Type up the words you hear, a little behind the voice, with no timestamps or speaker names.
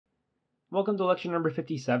Welcome to lecture number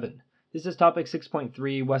 57. This is topic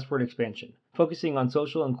 6.3, Westward Expansion, focusing on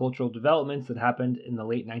social and cultural developments that happened in the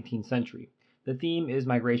late 19th century. The theme is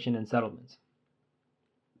migration and settlement.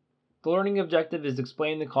 The learning objective is to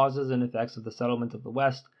explain the causes and effects of the settlement of the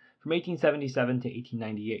West from 1877 to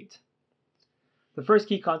 1898. The first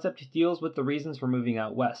key concept deals with the reasons for moving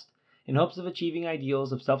out west. In hopes of achieving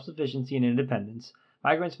ideals of self-sufficiency and independence,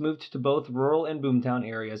 migrants moved to both rural and boomtown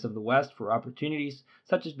areas of the West for opportunities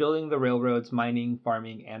such as building the railroads, mining,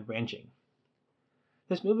 farming, and ranching.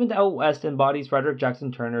 This movement out west embodies Frederick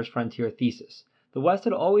Jackson Turner's frontier thesis. The West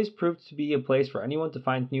had always proved to be a place for anyone to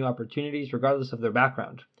find new opportunities regardless of their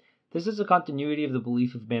background. This is a continuity of the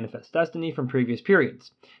belief of manifest destiny from previous periods,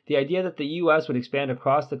 the idea that the U.S. would expand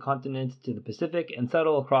across the continent to the Pacific and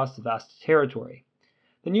settle across the vast territory.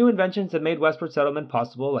 The new inventions that made westward settlement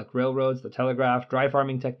possible, like railroads, the telegraph, dry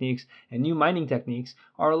farming techniques, and new mining techniques,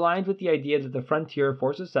 are aligned with the idea that the frontier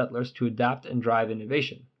forces settlers to adapt and drive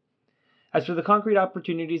innovation. As for the concrete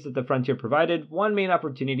opportunities that the frontier provided, one main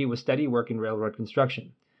opportunity was steady work in railroad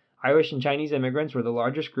construction. Irish and Chinese immigrants were the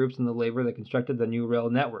largest groups in the labor that constructed the new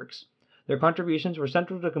rail networks. Their contributions were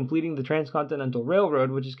central to completing the Transcontinental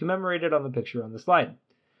Railroad, which is commemorated on the picture on the slide.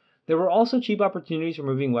 There were also cheap opportunities for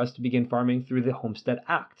moving west to begin farming through the Homestead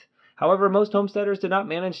Act. However, most homesteaders did not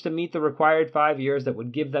manage to meet the required 5 years that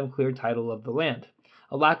would give them clear title of the land.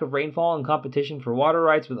 A lack of rainfall and competition for water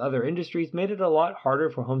rights with other industries made it a lot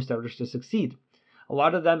harder for homesteaders to succeed. A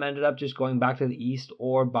lot of them ended up just going back to the east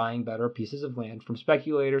or buying better pieces of land from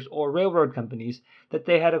speculators or railroad companies that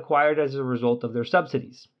they had acquired as a result of their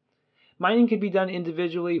subsidies. Mining could be done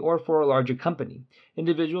individually or for a larger company.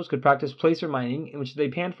 Individuals could practice placer mining, in which they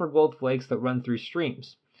panned for gold flakes that run through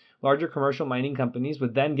streams. Larger commercial mining companies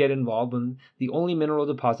would then get involved when the only mineral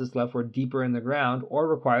deposits left were deeper in the ground or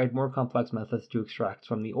required more complex methods to extract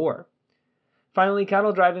from the ore. Finally,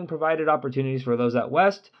 cattle driving provided opportunities for those out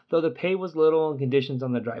west, though the pay was little and conditions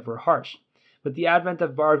on the drive were harsh. With the advent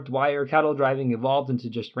of barbed wire, cattle driving evolved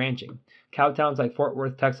into just ranching. Cow towns like Fort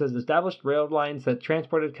Worth, Texas established rail lines that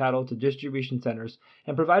transported cattle to distribution centers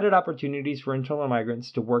and provided opportunities for internal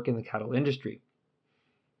migrants to work in the cattle industry.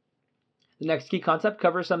 The next key concept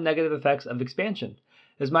covers some negative effects of expansion.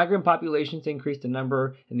 As migrant populations increased in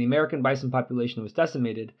number and the American bison population was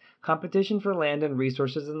decimated, competition for land and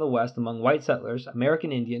resources in the West among white settlers,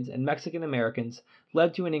 American Indians, and Mexican Americans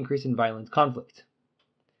led to an increase in violent conflict.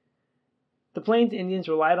 The Plains Indians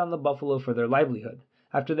relied on the buffalo for their livelihood.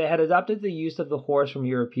 After they had adopted the use of the horse from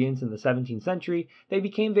Europeans in the 17th century, they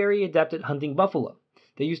became very adept at hunting buffalo.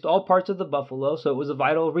 They used all parts of the buffalo, so it was a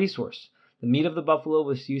vital resource. The meat of the buffalo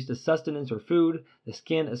was used as sustenance or food, the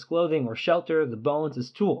skin as clothing or shelter, the bones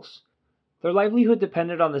as tools. Their livelihood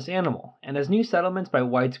depended on this animal, and as new settlements by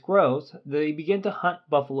whites grows, they begin to hunt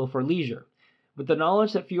buffalo for leisure. With the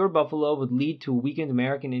knowledge that fewer buffalo would lead to a weakened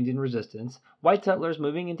American Indian resistance, white settlers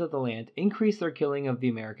moving into the land increased their killing of the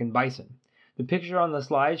American bison. The picture on the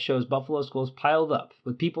slide shows buffalo skulls piled up,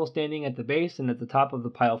 with people standing at the base and at the top of the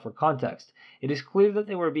pile for context. It is clear that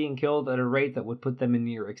they were being killed at a rate that would put them in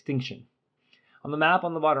near extinction. On the map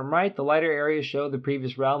on the bottom right, the lighter areas show the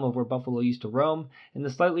previous realm of where buffalo used to roam, and the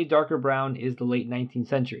slightly darker brown is the late 19th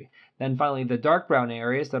century. Then finally, the dark brown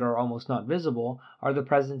areas that are almost not visible are the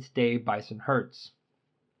present-day bison herds.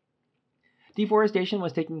 Deforestation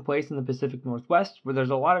was taking place in the Pacific Northwest, where there's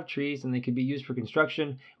a lot of trees and they could be used for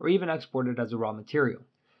construction or even exported as a raw material.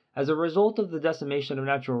 As a result of the decimation of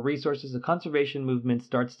natural resources, a conservation movement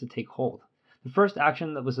starts to take hold. The first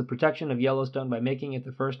action was the protection of Yellowstone by making it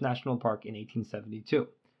the first national park in 1872.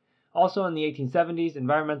 Also in the 1870s,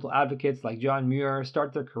 environmental advocates like John Muir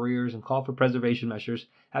start their careers and call for preservation measures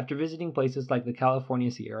after visiting places like the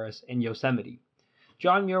California Sierras and Yosemite.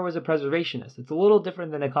 John Muir was a preservationist. It's a little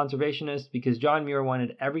different than a conservationist because John Muir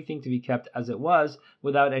wanted everything to be kept as it was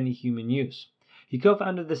without any human use. He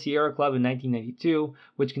co-founded the Sierra Club in 1992,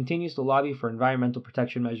 which continues to lobby for environmental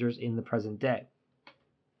protection measures in the present day.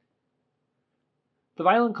 The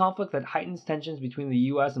violent conflict that heightens tensions between the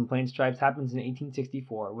U.S. and Plains tribes happens in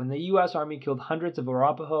 1864, when the U.S. Army killed hundreds of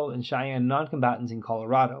Arapaho and Cheyenne non-combatants in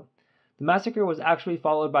Colorado. The massacre was actually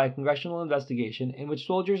followed by a congressional investigation in which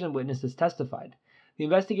soldiers and witnesses testified. The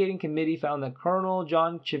investigating committee found that Colonel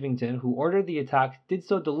John Chivington, who ordered the attack, did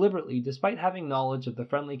so deliberately despite having knowledge of the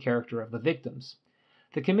friendly character of the victims.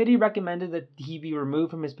 The committee recommended that he be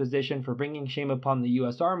removed from his position for bringing shame upon the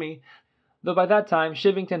U.S. Army, though by that time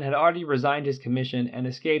Chivington had already resigned his commission and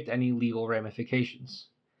escaped any legal ramifications.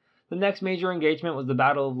 The next major engagement was the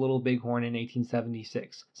Battle of Little Bighorn in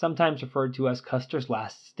 1876, sometimes referred to as Custer's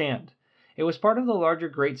Last Stand. It was part of the larger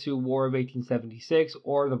Great Sioux War of 1876,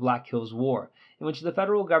 or the Black Hills War. in which the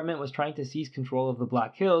federal government was trying to seize control of the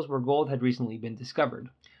Black Hills where gold had recently been discovered.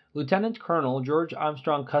 Lieutenant Colonel George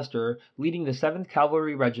Armstrong Custer, leading the 7th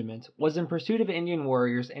Cavalry Regiment, was in pursuit of Indian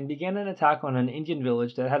warriors and began an attack on an Indian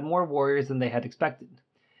village that had more warriors than they had expected.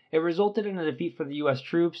 It resulted in a defeat for the U.S.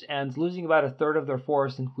 troops and losing about a third of their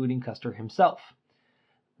force, including Custer himself.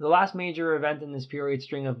 The last major event in this period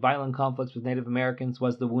string of violent conflicts with Native Americans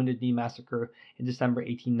was the Wounded Knee Massacre in December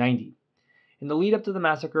 1890. In the lead up to the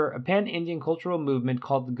massacre, a pan-Indian cultural movement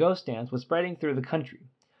called the Ghost Dance was spreading through the country.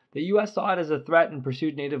 The U.S. saw it as a threat and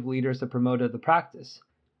pursued Native leaders that promoted the practice.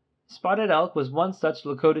 Spotted Elk was one such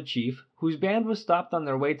Lakota chief, whose band was stopped on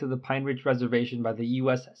their way to the Pine Ridge Reservation by the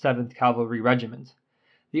U.S. 7th Cavalry Regiment.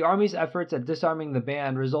 The Army's efforts at disarming the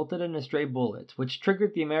band resulted in a stray bullet, which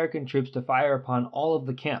triggered the American troops to fire upon all of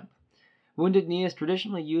the camp. Wounded Knee is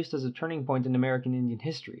traditionally used as a turning point in American Indian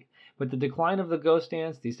history. With the decline of the Ghost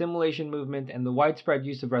Dance, the assimilation movement, and the widespread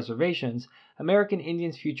use of reservations, American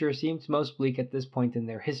Indians' future seemed most bleak at this point in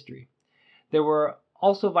their history. There were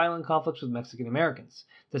also violent conflicts with Mexican Americans.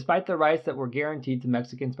 Despite the rights that were guaranteed to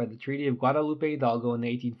Mexicans by the Treaty of Guadalupe Hidalgo in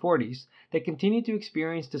the 1840s, they continued to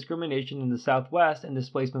experience discrimination in the Southwest and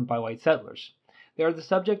displacement by white settlers. They are the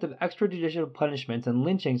subject of extrajudicial punishments and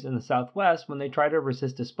lynchings in the Southwest when they try to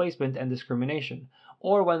resist displacement and discrimination,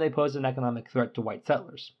 or when they pose an economic threat to white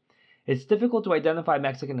settlers. It's difficult to identify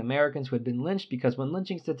Mexican Americans who had been lynched because when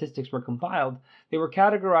lynching statistics were compiled, they were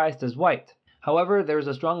categorized as white. However, there is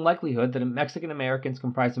a strong likelihood that Mexican Americans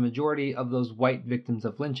comprise the majority of those white victims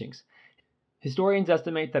of lynchings. Historians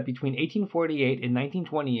estimate that between 1848 and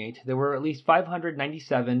 1928, there were at least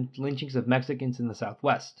 597 lynchings of Mexicans in the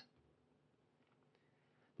Southwest.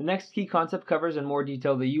 The next key concept covers in more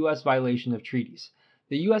detail the U.S. violation of treaties.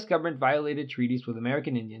 The U.S. government violated treaties with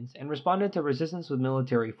American Indians and responded to resistance with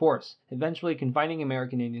military force, eventually confining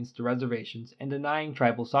American Indians to reservations and denying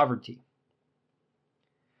tribal sovereignty.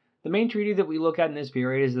 The main treaty that we look at in this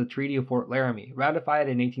period is the Treaty of Fort Laramie, ratified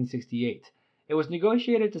in 1868. It was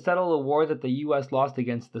negotiated to settle a war that the U.S. lost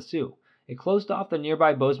against the Sioux. It closed off the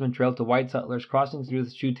nearby Bozeman Trail to white settlers crossing through the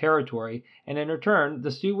Sioux territory, and in return,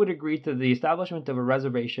 the Sioux would agree to the establishment of a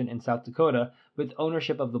reservation in South Dakota with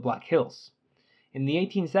ownership of the Black Hills. In the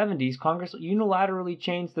 1870s, Congress unilaterally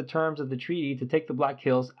changed the terms of the treaty to take the Black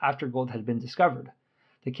Hills after gold had been discovered.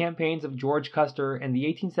 The campaigns of George Custer and the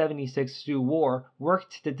 1876 Sioux War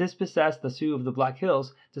worked to dispossess the Sioux of the Black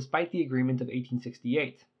Hills despite the agreement of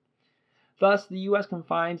 1868. Thus, the U.S.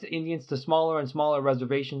 confines Indians to smaller and smaller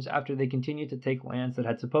reservations after they continued to take lands that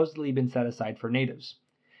had supposedly been set aside for natives.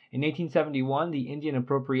 In 1871, the Indian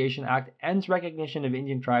Appropriation Act ends recognition of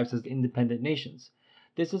Indian tribes as independent nations.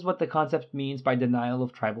 This is what the concept means by denial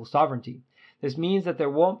of tribal sovereignty. This means that there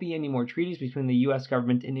won't be any more treaties between the U.S.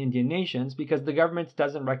 government and Indian nations because the government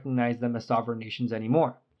doesn't recognize them as sovereign nations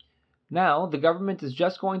anymore. Now, the government is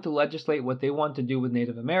just going to legislate what they want to do with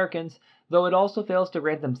Native Americans, though it also fails to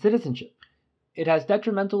grant them citizenship. It has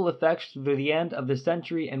detrimental effects through the end of this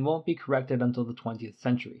century and won't be corrected until the 20th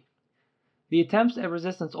century. The attempts at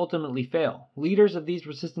resistance ultimately fail. Leaders of these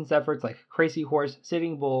resistance efforts like Crazy Horse,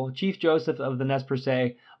 Sitting Bull, Chief Joseph of the Nez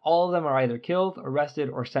Perce, all of them are either killed, arrested,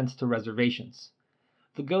 or sent to reservations.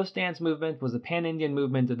 The Ghost Dance movement was a pan-Indian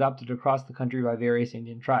movement adopted across the country by various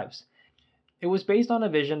Indian tribes. It was based on a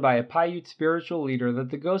vision by a Paiute spiritual leader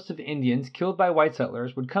that the ghosts of Indians killed by white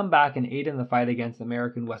settlers would come back and aid in the fight against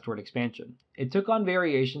American westward expansion. It took on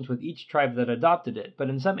variations with each tribe that adopted it,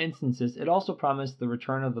 but in some instances it also promised the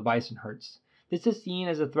return of the bison herds. This is seen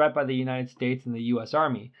as a threat by the United States and the U.S.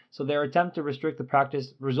 Army, so their attempt to restrict the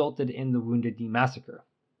practice resulted in the Wounded Knee Massacre.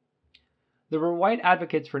 There were white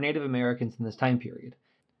advocates for Native Americans in this time period.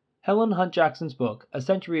 Helen Hunt Jackson's book, A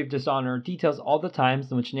Century of Dishonor, details all the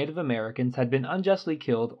times in which Native Americans had been unjustly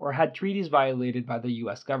killed or had treaties violated by the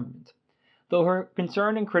U.S. government. Though her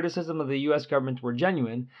concern and criticism of the U.S. government were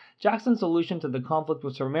genuine, Jackson's solution to the conflict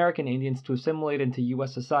was for American Indians to assimilate into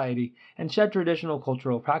U.S. society and shed traditional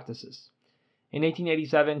cultural practices. In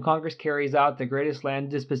 1887, Congress carries out the greatest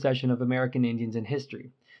land dispossession of American Indians in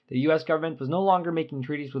history. The U.S. government was no longer making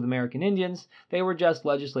treaties with American Indians, they were just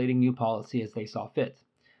legislating new policy as they saw fit.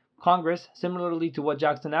 Congress, similarly to what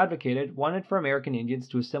Jackson advocated, wanted for American Indians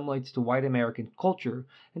to assimilate to white American culture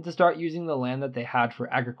and to start using the land that they had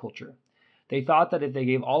for agriculture. They thought that if they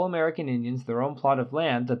gave all American Indians their own plot of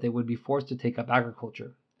land, that they would be forced to take up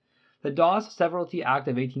agriculture. The Dawes Severalty Act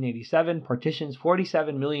of 1887 partitions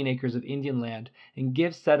 47 million acres of Indian land and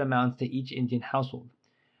gives set amounts to each Indian household.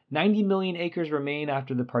 90 million acres remain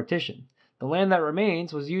after the partition. The land that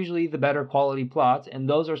remains was usually the better quality plots, and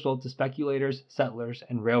those are sold to speculators, settlers,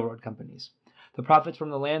 and railroad companies. The profits from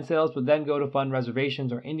the land sales would then go to fund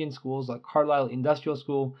reservations or Indian schools like Carlisle Industrial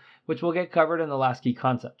School, which will get covered in the last key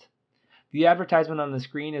concept. The advertisement on the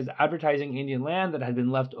screen is advertising Indian land that had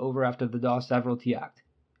been left over after the Dawes Severalty Act.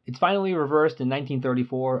 It's finally reversed in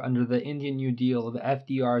 1934 under the Indian New Deal of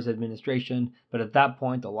FDR's administration, but at that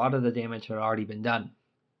point a lot of the damage had already been done.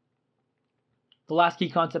 The last key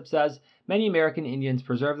concept says, many American Indians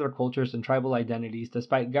preserve their cultures and tribal identities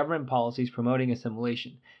despite government policies promoting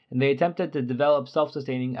assimilation, and they attempted to develop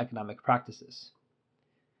self-sustaining economic practices.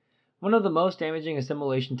 One of the most damaging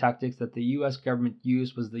assimilation tactics that the U.S. government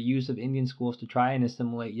used was the use of Indian schools to try and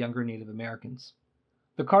assimilate younger Native Americans.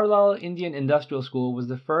 The Carlisle Indian Industrial School was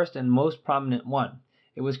the first and most prominent one.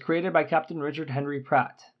 It was created by Captain Richard Henry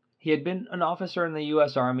Pratt. He had been an officer in the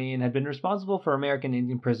U.S. Army and had been responsible for American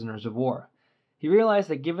Indian prisoners of war. He realized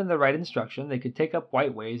that given the right instruction, they could take up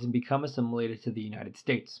white ways and become assimilated to the United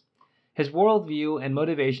States. His worldview and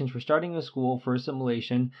motivations for starting a school for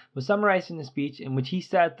assimilation was summarized in a speech in which he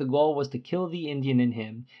said the goal was to kill the Indian in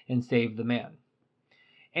him and save the man.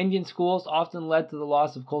 Indian schools often led to the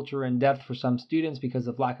loss of culture and death for some students because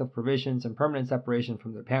of lack of provisions and permanent separation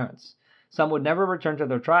from their parents. Some would never return to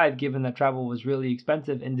their tribe given that travel was really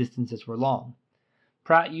expensive and distances were long.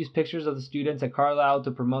 Pratt used pictures of the students at Carlisle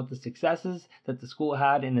to promote the successes that the school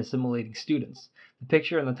had in assimilating students. The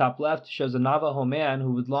picture in the top left shows a Navajo man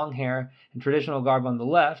who with long hair and traditional garb on the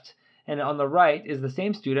left, and on the right is the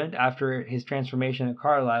same student after his transformation at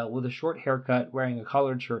Carlisle with a short haircut wearing a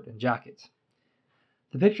collared shirt and jacket.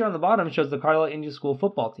 The picture on the bottom shows the Carlisle Indian School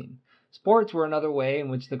football team. Sports were another way in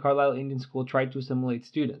which the Carlisle Indian School tried to assimilate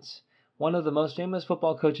students. One of the most famous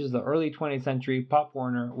football coaches of the early 20th century, Pop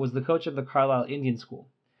Warner, was the coach of the Carlisle Indian School.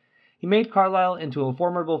 He made Carlisle into a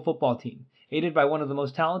formidable football team, aided by one of the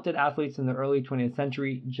most talented athletes in the early 20th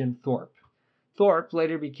century, Jim Thorpe. Thorpe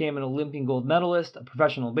later became an Olympic gold medalist, a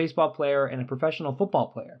professional baseball player, and a professional football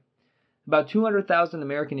player. About 200,000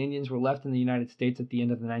 American Indians were left in the United States at the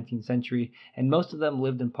end of the 19th century, and most of them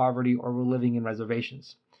lived in poverty or were living in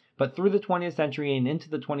reservations. But through the 20th century and into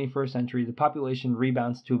the 21st century, the population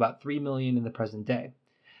rebounds to about 3 million in the present day.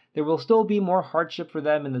 There will still be more hardship for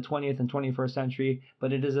them in the 20th and 21st century,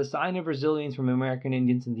 but it is a sign of resilience from American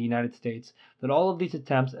Indians in the United States that all of these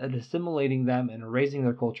attempts at assimilating them and erasing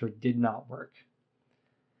their culture did not work.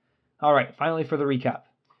 Alright, finally for the recap.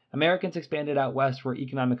 Americans expanded out west for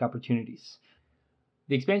economic opportunities.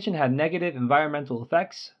 The expansion had negative environmental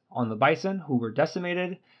effects on the bison, who were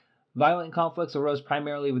decimated. Violent conflicts arose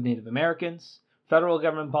primarily with Native Americans. Federal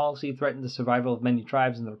government policy threatened the survival of many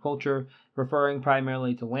tribes and their culture, referring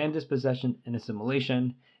primarily to land dispossession and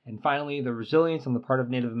assimilation. And finally, the resilience on the part of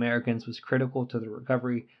Native Americans was critical to the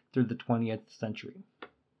recovery through the 20th century.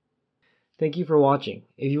 Thank you for watching.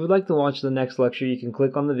 If you would like to watch the next lecture, you can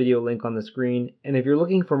click on the video link on the screen, and if you're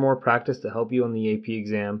looking for more practice to help you on the AP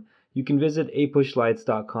exam, you can visit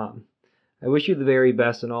APUSHslides.com. I wish you the very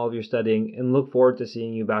best in all of your studying and look forward to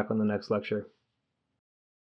seeing you back on the next lecture.